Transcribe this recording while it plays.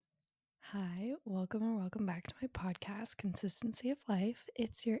Hi, welcome or welcome back to my podcast, Consistency of Life.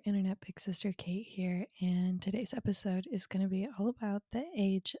 It's your internet big sister, Kate, here, and today's episode is going to be all about the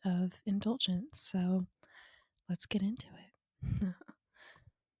age of indulgence. So let's get into it.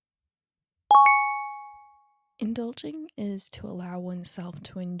 Indulging is to allow oneself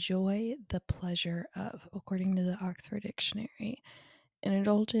to enjoy the pleasure of, according to the Oxford Dictionary. An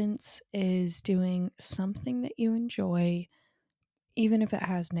indulgence is doing something that you enjoy, even if it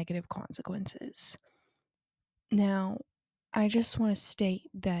has negative consequences. Now, I just want to state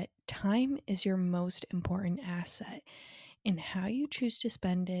that time is your most important asset, and how you choose to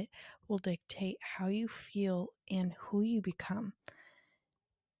spend it will dictate how you feel and who you become.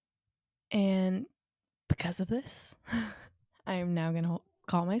 And because of this, I am now going to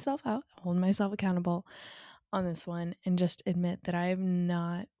call myself out, hold myself accountable on this one, and just admit that I have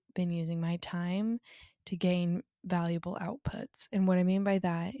not been using my time to gain valuable outputs. And what I mean by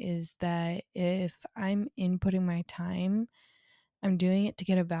that is that if I'm inputting my time, I'm doing it to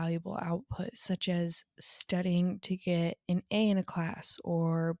get a valuable output, such as studying to get an A in a class,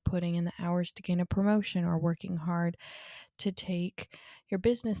 or putting in the hours to gain a promotion, or working hard to take your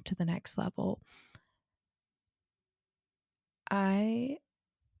business to the next level. I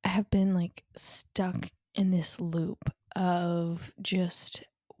have been stuck in this loop of just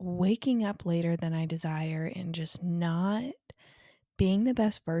waking up later than I desire and just not being the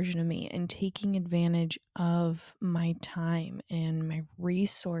best version of me and taking advantage of my time and my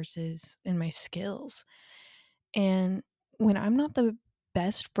resources and my skills. And when I'm not the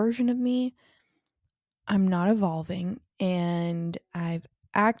best version of me, I'm not evolving, and I've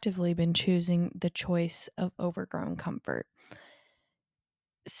actively been choosing the choice of overgrown comfort.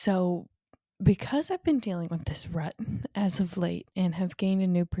 So, because I've been dealing with this rut as of late and have gained a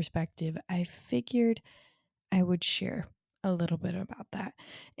new perspective, I figured I would share a little bit about that.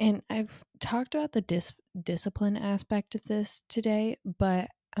 And I've talked about the discipline aspect of this today, but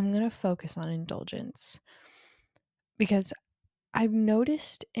I'm going to focus on indulgence because I've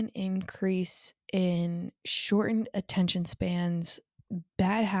noticed an increase in shortened attention spans,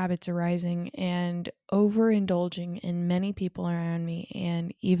 bad habits arising, and overindulging in many people around me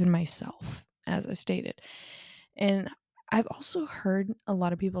and even myself, as I've stated. And I've also heard a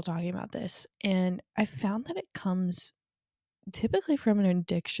lot of people talking about this, and I found that it comes typically from an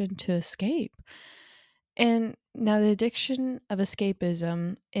addiction to escape. And now, the addiction of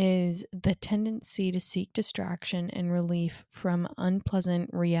escapism is the tendency to seek distraction and relief from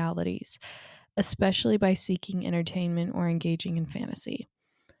unpleasant realities, especially by seeking entertainment or engaging in fantasy.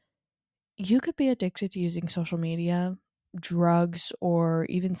 You could be addicted to using social media, drugs, or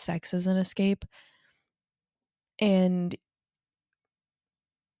even sex as an escape. And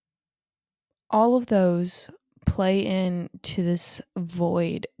all of those play into this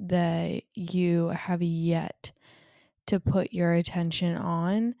void that you have yet to put your attention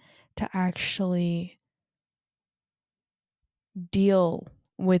on to actually deal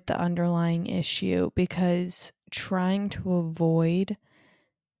with the underlying issue, because trying to avoid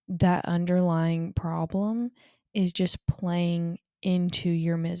that underlying problem is just playing into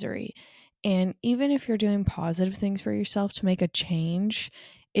your misery. And even if you're doing positive things for yourself to make a change,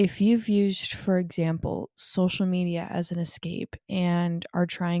 if you've used, for example, social media as an escape and are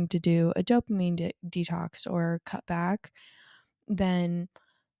trying to do a dopamine detox or cut back, then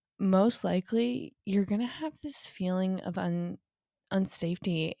most likely you're going to have this feeling of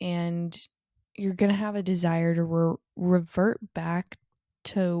unsafety, and you're going to have a desire to revert back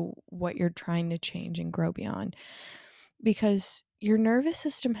to what you're trying to change and grow beyond, because your nervous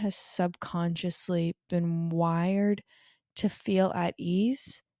system has subconsciously been wired to feel at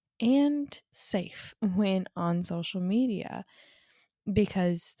ease and safe when on social media,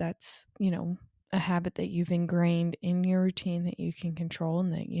 because that's, a habit that you've ingrained in your routine that you can control,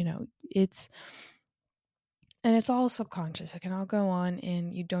 and that, it's all subconscious. It can all go on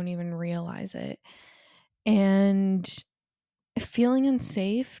and you don't even realize it. And feeling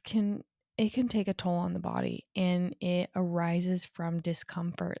unsafe can take a toll on the body, and it arises from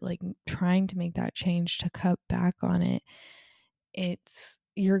discomfort, like trying to make that change to cut back on it.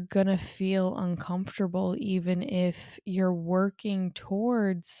 You're gonna feel uncomfortable even if you're working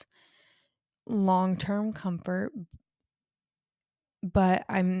towards long-term comfort. But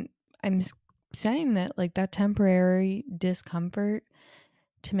I'm saying that, like, that temporary discomfort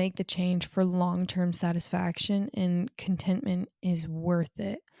to make the change for long-term satisfaction and contentment is worth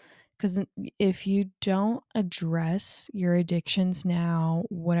it. Because if you don't address your addictions now,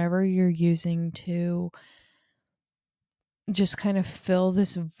 whatever you're using to just kind of fill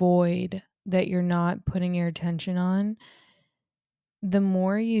this void that you're not putting your attention on, the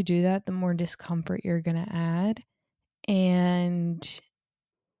more you do that, the more discomfort you're going to add. And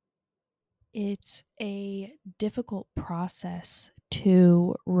it's a difficult process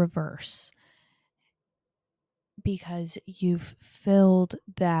to reverse because you've filled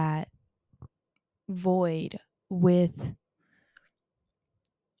that void with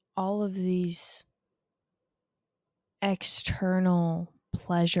all of these external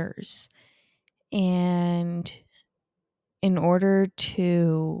pleasures. And in order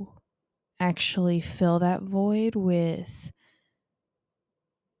to actually fill that void with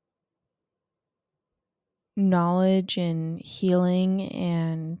knowledge and healing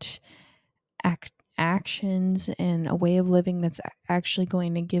and actions and a way of living that's actually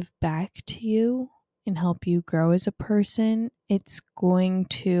going to give back to you and help you grow as a person, it's going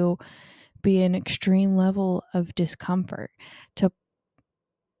to be an extreme level of discomfort to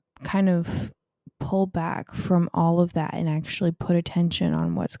kind of pull back from all of that and actually put attention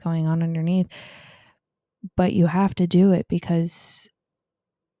on what's going on underneath. But you have to do it, because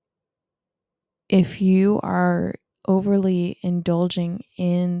if you are overly indulging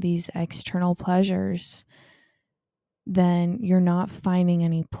in these external pleasures, then you're not finding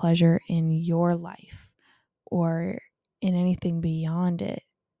any pleasure in your life or in anything beyond it.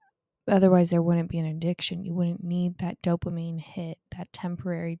 Otherwise, there wouldn't be an addiction. You wouldn't need that dopamine hit, that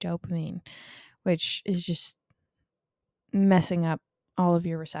temporary dopamine, which is just messing up all of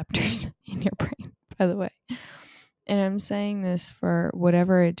your receptors in your brain, by the way. And I'm saying this for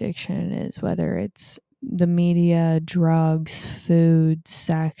whatever addiction it is, whether it's the media, drugs, food,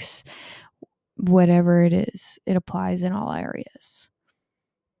 sex, whatever it is, it applies in all areas.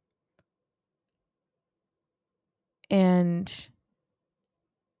 And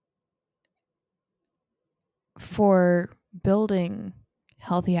for building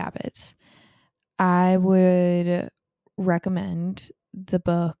healthy habits, I would recommend the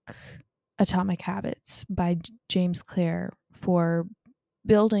book Atomic Habits by James Clear for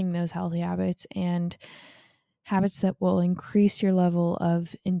building those healthy habits and habits that will increase your level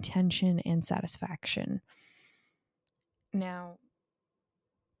of intention and satisfaction. Now,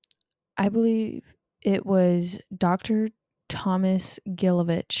 I believe it was Dr. Thomas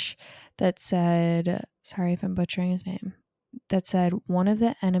Gilovich that said, sorry if I'm butchering his name, that said, one of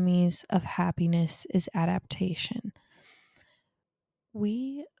the enemies of happiness is adaptation.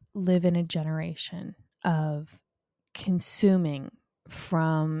 We live in a generation of consuming,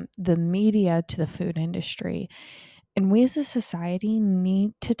 from the media to the food industry. And we as a society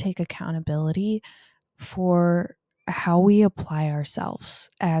need to take accountability for how we apply ourselves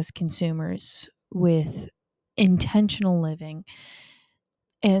as consumers with intentional living.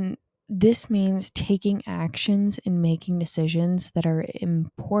 And this means taking actions and making decisions that are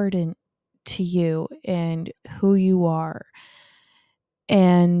important to you and who you are.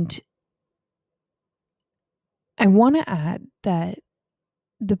 And I want to add that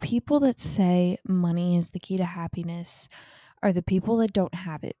the people that say money is the key to happiness are the people that don't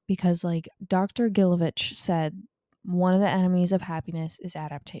have it, because, like Dr. Gilovich said, one of the enemies of happiness is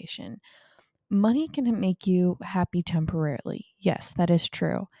adaptation. Money can make you happy temporarily. Yes, that is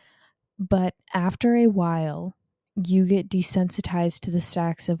true. But after a while, you get desensitized to the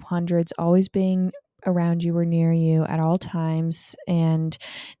stacks of hundreds always being around you or near you at all times, and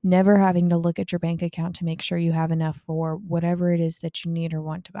never having to look at your bank account to make sure you have enough for whatever it is that you need or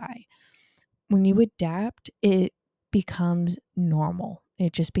want to buy. When you adapt, it becomes normal.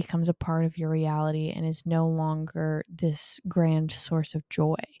 It just becomes a part of your reality and is no longer this grand source of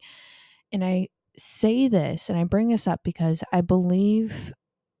joy. And I say this and I bring this up because I believe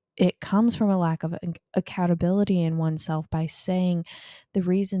it comes from a lack of accountability in oneself, by saying the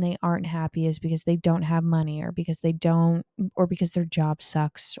reason they aren't happy is because they don't have money, or because their job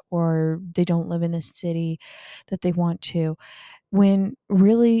sucks, or they don't live in the city that they want to. When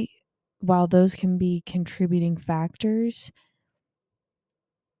really, while those can be contributing factors,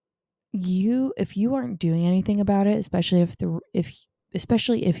 if you aren't doing anything about it, especially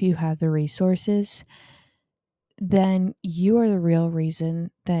if you have the resources, then you are the real reason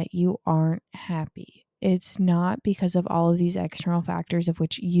that you aren't happy. It's not because of all of these external factors of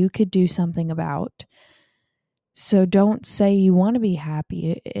which you could do something about. So don't say you want to be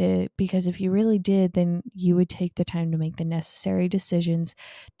happy, because if you really did, then you would take the time to make the necessary decisions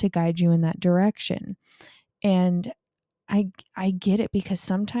to guide you in that direction. And I get it, because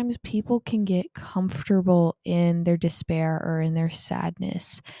sometimes people can get comfortable in their despair or in their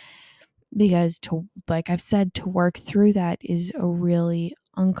sadness, because like I've said, to work through that is a really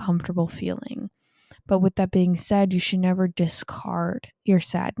uncomfortable feeling. But with that being said, you should never discard your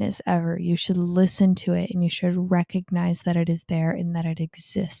sadness ever. You should listen to it and you should recognize that it is there and that it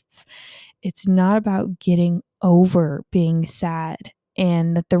exists. It's not about getting over being sad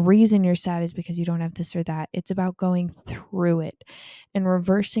and that the reason you're sad is because you don't have this or that. It's about going through it and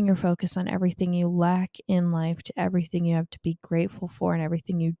reversing your focus on everything you lack in life to everything you have to be grateful for and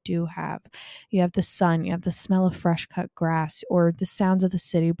everything you do have. You have the sun, you have the smell of fresh cut grass or the sounds of the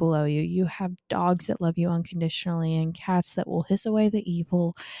city below you. You have dogs that love you unconditionally and cats that will hiss away the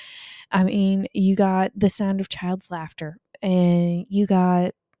evil. I mean, you got the sound of child's laughter and you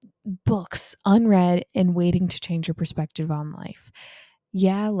got books unread and waiting to change your perspective on life.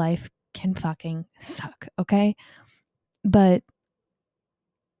 Yeah, life can fucking suck, okay? But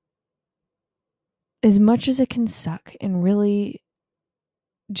as much as it can suck and really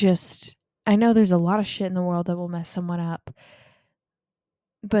just, I know there's a lot of shit in the world that will mess someone up,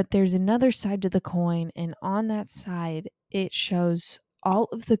 but there's another side to the coin. And on that side, it shows all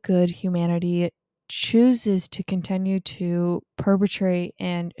of the good humanity chooses to continue to perpetrate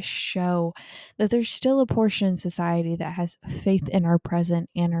and show that there's still a portion in society that has faith in our present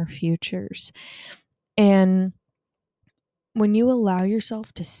and our futures. And when you allow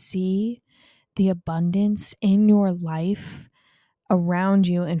yourself to see the abundance in your life around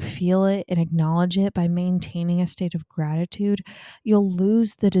you and feel it and acknowledge it by maintaining a state of gratitude, you'll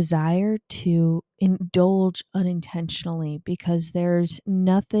lose the desire to indulge unintentionally because there's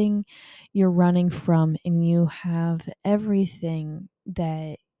nothing you're running from and you have everything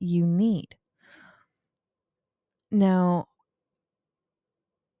that you need. Now,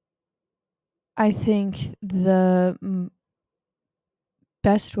 I think the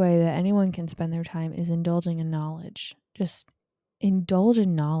best way that anyone can spend their time is indulging in knowledge. Just indulge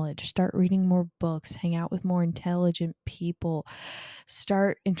in knowledge. Start reading more books, hang out with more intelligent people.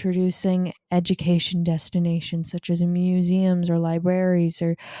 Start introducing education destinations such as museums or libraries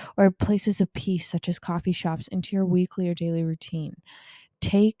or places of peace such as coffee shops into your weekly or daily routine.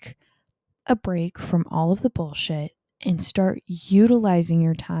 Take a break from all of the bullshit and start utilizing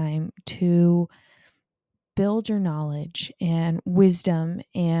your time to build your knowledge and wisdom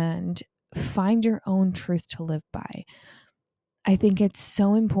and find your own truth to live by. I think it's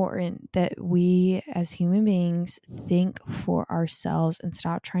so important that we as human beings think for ourselves and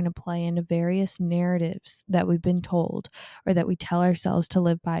stop trying to play into various narratives that we've been told or that we tell ourselves to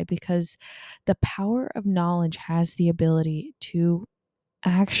live by, because the power of knowledge has the ability to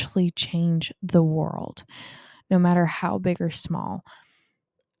actually change the world, no matter how big or small.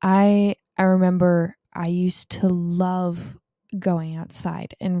 I remember I used to love going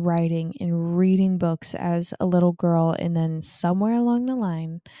outside and writing and reading books as a little girl, and then somewhere along the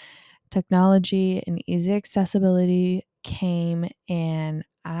line technology and easy accessibility came and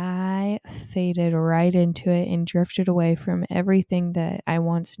I faded right into it and drifted away from everything that I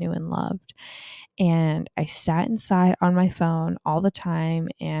once knew and loved. And I sat inside on my phone all the time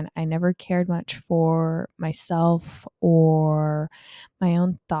and I never cared much for myself or my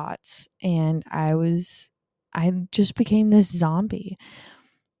own thoughts. And I just became this zombie.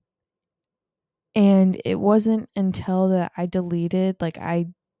 And it wasn't until that I deleted, like I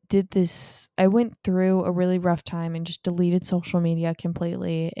went through a really rough time and just deleted social media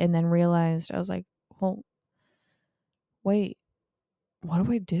completely and then realized I was like, well, wait, what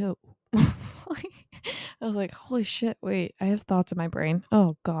do I do? I was like, holy shit, wait, I have thoughts in my brain.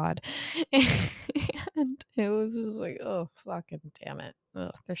 Oh God. And it was just like, oh fucking damn it.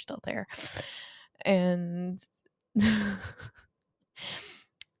 Ugh, they're still there. And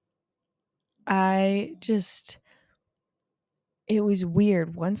I just, it was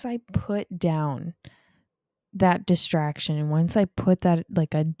weird. Once I put down that distraction and once I put that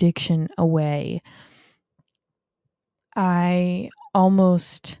like addiction away, I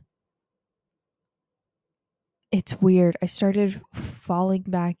almost, it's weird. I started falling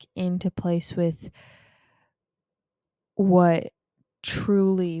back into place with what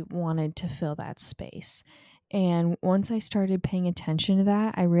truly wanted to fill that space. And once I started paying attention to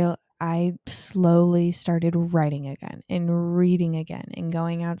that, I slowly started writing again and reading again and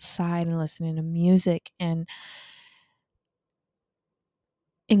going outside and listening to music and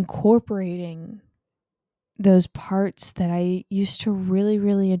incorporating those parts that I used to really,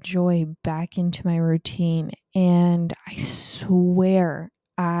 really enjoy back into my routine. And I swear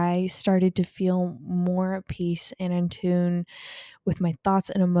I started to feel more at peace and in tune with my thoughts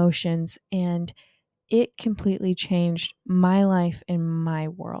and emotions. And it completely changed my life and my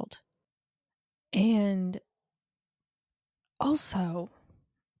world. And also,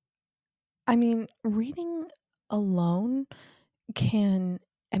 I mean, reading alone can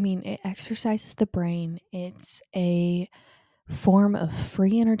I mean, it exercises the brain. It's a form of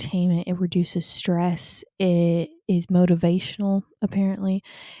free entertainment. It reduces stress. It is motivational, apparently.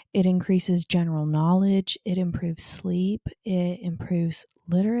 It increases general knowledge. It improves sleep. It improves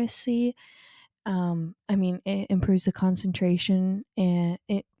literacy. It improves the concentration and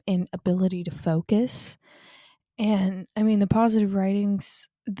ability to focus. And I mean, the positive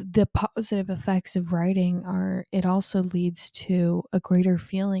effects of writing are it also leads to a greater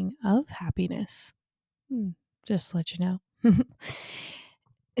feeling of happiness. Just to let you know.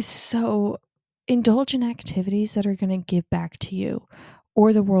 So, indulge in activities that are going to give back to you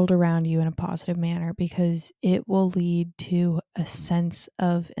or the world around you in a positive manner because it will lead to a sense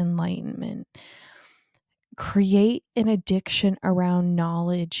of enlightenment. Create an addiction around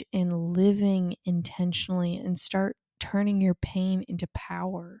knowledge and living intentionally and start turning your pain into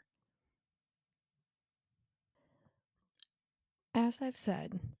power. As I've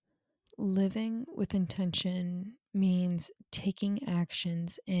said, living with intention means taking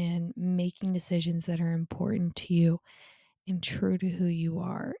actions and making decisions that are important to you and true to who you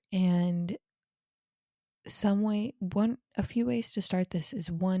are. And a few ways to start this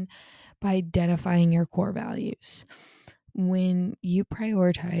is one, by identifying your core values. When you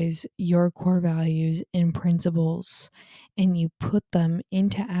prioritize your core values and principles and you put them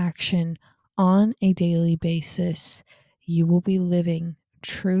into action on a daily basis, you will be living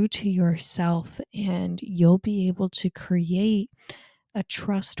true to yourself and you'll be able to create a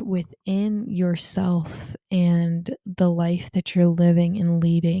trust within yourself and the life that you're living and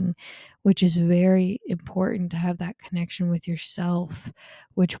leading, which is very important to have that connection with yourself,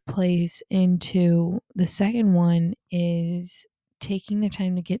 which plays into the second one is taking the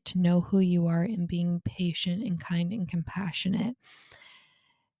time to get to know who you are and being patient and kind and compassionate.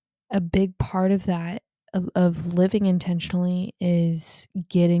 A big part of that of living intentionally is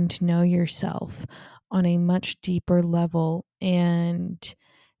getting to know yourself on a much deeper level and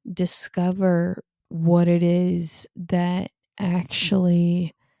discover what it is that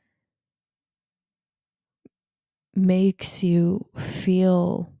actually makes you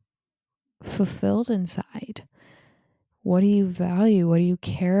feel fulfilled inside. What do you value? What do you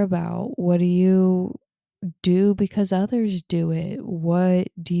care about? What do you do because others do it? What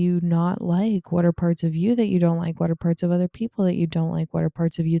do you not like? What are parts of you that you don't like? What are parts of other people that you don't like? What are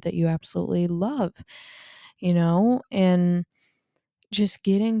parts of you that you absolutely love? And just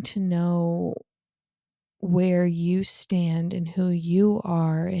getting to know where you stand and who you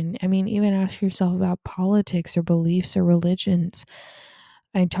are. And I mean, even ask yourself about politics or beliefs or religions.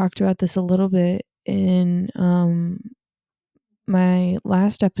 I talked about this a little bit in my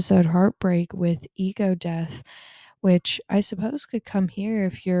last episode, Heartbreak, with ego death, which I suppose could come here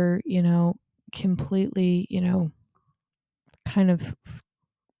if you're, completely, kind of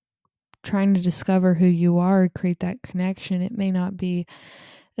trying to discover who you are, create that connection. It may not be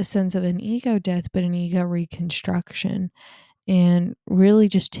a sense of an ego death, but an ego reconstruction. And really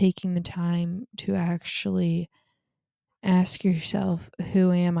just taking the time to actually ask yourself,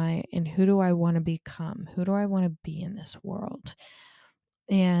 who am I and who do I want to become? Who do I want to be in this world?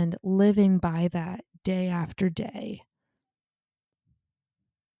 And living by that day after day.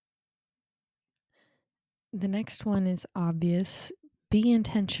 The next one is obvious. Be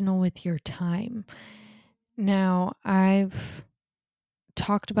intentional with your time. Now, I've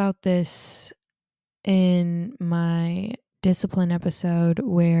talked about this in my discipline episode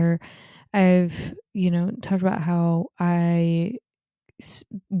where I've, talked about how I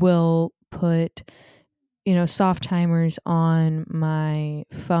will put, soft timers on my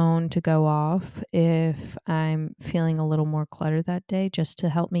phone to go off if I'm feeling a little more cluttered that day, just to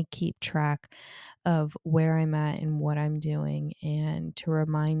help me keep track of where I'm at and what I'm doing, and to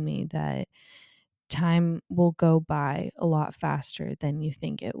remind me that time will go by a lot faster than you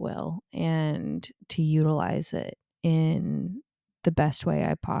think it will, and to utilize it in the best way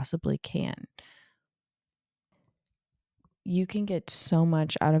I possibly can. You can get so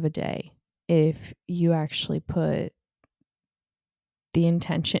much out of a day if you actually put the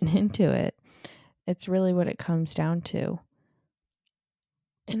intention into it. It's really what it comes down to.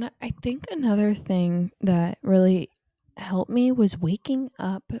 And I think another thing that really helped me was waking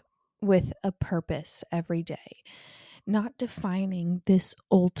up with a purpose every day, not defining this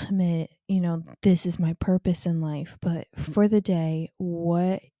ultimate, this is my purpose in life, but for the day,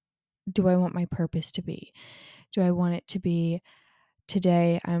 what do I want my purpose to be? Do I want it to be,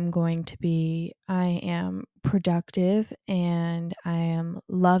 today I am productive and I am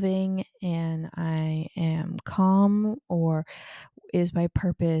loving and I am calm? Or is my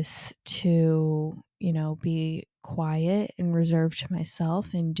purpose to, be quiet and reserved to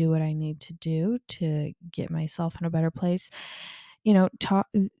myself and do what I need to do to get myself in a better place.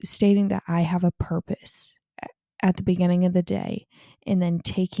 Stating that I have a purpose at the beginning of the day, and then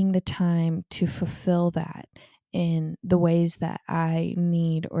taking the time to fulfill that in the ways that I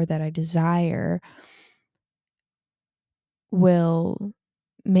need or that I desire will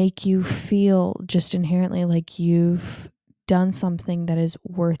make you feel just inherently like you've done something that is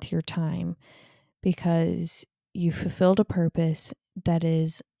worth your time, because you fulfilled a purpose that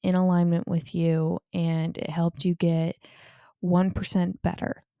is in alignment with you and it helped you get 1%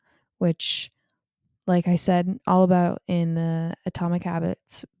 better, which, like I said all about in the Atomic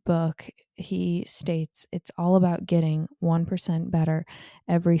Habits book, he states it's all about getting 1% better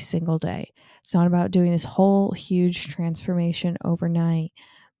every single day. It's not about doing this whole huge transformation overnight,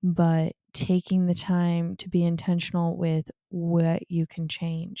 but taking the time to be intentional with what you can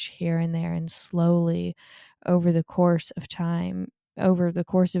change here and there, and slowly over the course of time, over the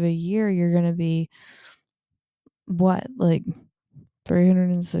course of a year, you're going to be what, like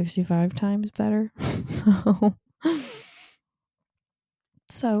 365 times better.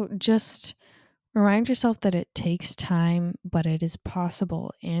 so just remind yourself that it takes time, but it is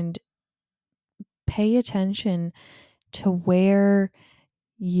possible, and pay attention to where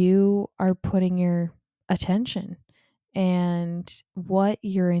you are putting your attention and what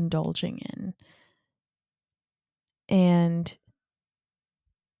you're indulging in, and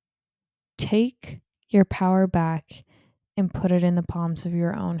take your power back and put it in the palms of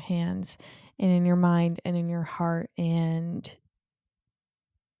your own hands and in your mind and in your heart, and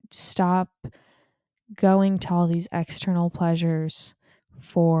stop going to all these external pleasures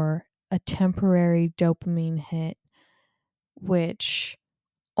for a temporary dopamine hit, which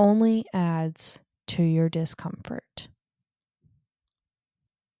only adds to your discomfort.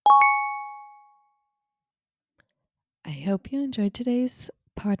 I hope you enjoyed today's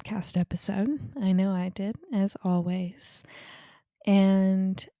podcast episode. I know I did, as always.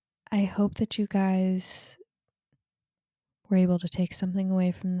 And I hope that you guys were able to take something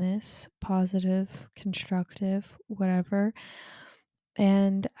away from this, positive, constructive, whatever.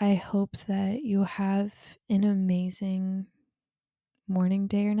 And I hope that you have an amazing morning,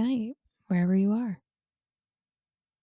 day, or night, wherever you are.